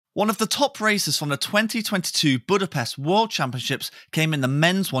One of the top races from the 2022 Budapest World Championships came in the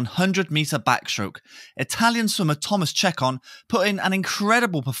men's 100m backstroke. Italian swimmer Thomas Ceccon put in an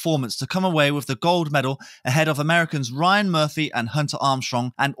incredible performance to come away with the gold medal ahead of Americans Ryan Murphy and Hunter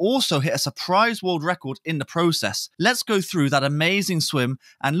Armstrong, and also hit a surprise world record in the process. Let's go through that amazing swim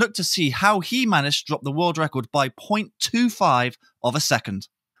and look to see how he managed to drop the world record by 0.25 of a second.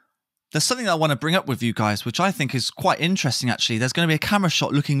 There's something that I want to bring up with you guys, which I think is quite interesting actually. There's going to be a camera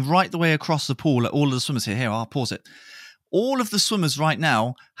shot looking right the way across the pool at all of the swimmers here. Here, I'll pause it. All of the swimmers right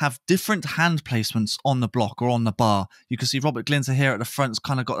now have different hand placements on the block or on the bar. You can see Robert Glinter here at the front's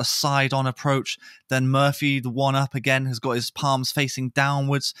kind of got a side-on approach. Then Murphy, the one up again, has got his palms facing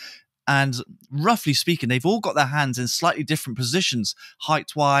downwards. And roughly speaking, they've all got their hands in slightly different positions,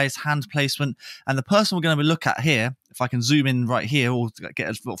 height-wise, hand placement. And the person we're going to look at here, if I can zoom in right here or get a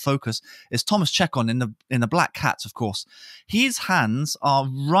little focus, is Thomas Ceccon in the black hats, of course. His hands are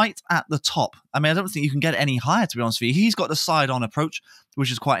right at the top. I mean, I don't think you can get any higher, to be honest with you. He's got the side-on approach,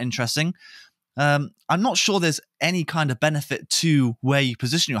 which is quite interesting. I'm not sure there's any kind of benefit to where you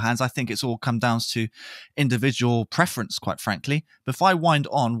position your hands. I think it's all come down to individual preference, quite frankly. But if I wind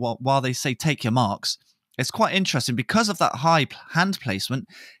on while they say take your marks, it's quite interesting because of that high hand placement.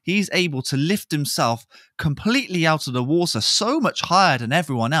 He's able to lift himself completely out of the water, so much higher than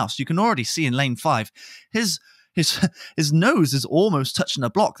everyone else. You can already see in lane 5, his nose is almost touching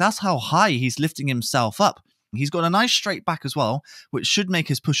the block. That's how high he's lifting himself up. He's got a nice straight back as well, which should make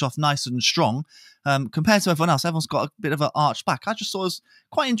his push-off nice and strong. Compared to everyone else, everyone's got a bit of an arched back. I just thought it was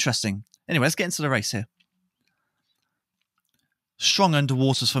quite interesting. Anyway, let's get into the race here. Strong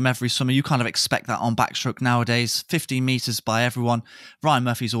underwaters from every swimmer. You kind of expect that on backstroke nowadays. 15 meters by everyone. Ryan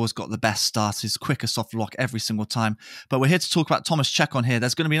Murphy's always got the best start. His quickest off the block every single time. But we're here to talk about Thomas Ceccon here.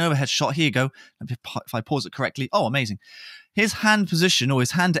 There's going to be an overhead shot. Here you go. If I pause it correctly. Oh, amazing. His hand position or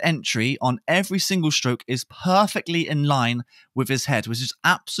his hand entry on every single stroke is perfectly in line with his head, which is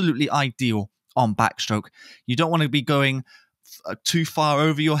absolutely ideal on backstroke. You don't want to be going too far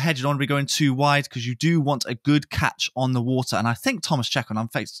over your head. You don't want to be going too wide because you do want a good catch on the water. And I think Thomas Ceccon, I'm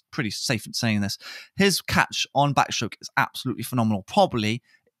pretty safe in saying this, his catch on backstroke is absolutely phenomenal. Probably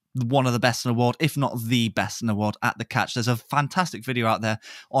one of the best in the world, if not the best in the world at the catch. There's a fantastic video out there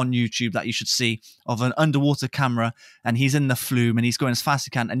on YouTube that you should see of an underwater camera, and he's in the flume and he's going as fast as he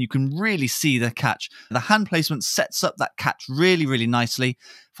can, and you can really see the catch. The hand placement sets up that catch really, really nicely.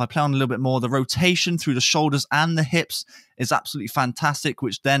 If I play on a little bit more, the rotation through the shoulders and the hips is absolutely fantastic,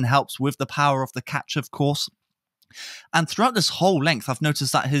 which then helps with the power of the catch, of course. And throughout this whole length, I've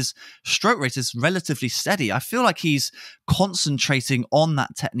noticed that his stroke rate is relatively steady. I feel like he's concentrating on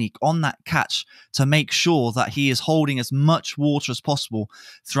that technique, on that catch, to make sure that he is holding as much water as possible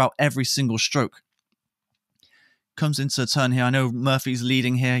throughout every single stroke. Comes into a turn here. I know Murphy's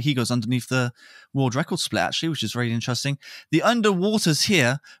leading here. He goes underneath the world record split, actually, which is very interesting. The underwaters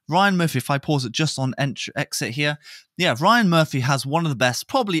here, Ryan Murphy, if I pause it just on exit here. Yeah, Ryan Murphy has one of the best,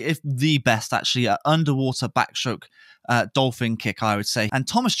 probably if the best, actually, at underwater backstroke dolphin kick, I would say. And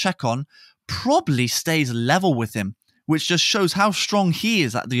Thomas Ceccon probably stays level with him, which just shows how strong he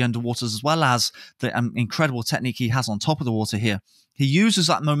is at the underwaters, as well as the incredible technique he has on top of the water here. He uses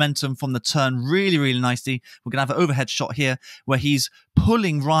that momentum from the turn really, really nicely. We're going to have an overhead shot here where he's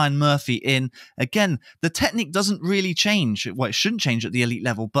pulling Ryan Murphy in. Again, the technique doesn't really change. Well, it shouldn't change at the elite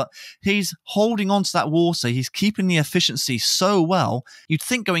level, but he's holding on to that water. He's keeping the efficiency so well. You'd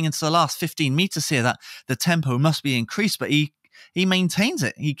think going into the last 15 meters here that the tempo must be increased, but he maintains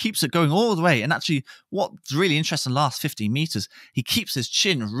it. He keeps it going all the way. And actually, what's really interesting, last 15 meters, he keeps his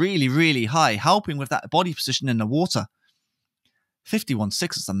chin really, really high, helping with that body position in the water.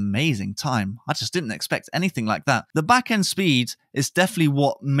 51.6 is an amazing time. I just didn't expect anything like that. The back end speed is definitely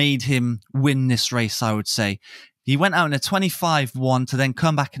what made him win this race, I would say. He went out in a 25.1 to then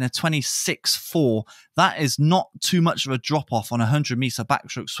come back in a 26.4. That is not too much of a drop off on a 100-meter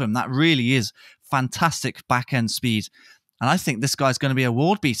backstroke swim. That really is fantastic back end speed. And I think this guy's going to be a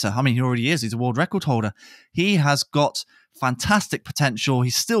world beater. I mean, he already is. He's a world record holder. He has got fantastic potential.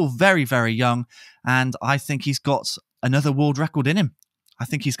 He's still very, very young. And I think he's got another world record in him. I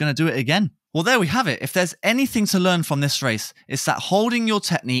think he's going to do it again. Well, there we have it. If there's anything to learn from this race, it's that holding your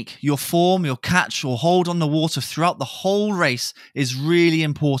technique, your form, your catch, or hold on the water throughout the whole race is really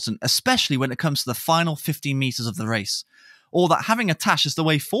important, especially when it comes to the final 15 meters of the race. Or that having a tash is the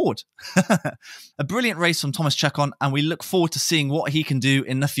way forward. A brilliant race from Thomas Ceccon, and we look forward to seeing what he can do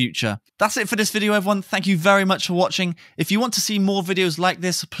in the future. That's it for this video, everyone. Thank you very much for watching. If you want to see more videos like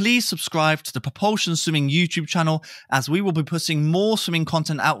this, please subscribe to the Propulsion Swimming YouTube channel, as we will be putting more swimming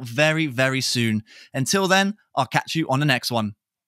content out very, very soon. Until then, I'll catch you on the next one.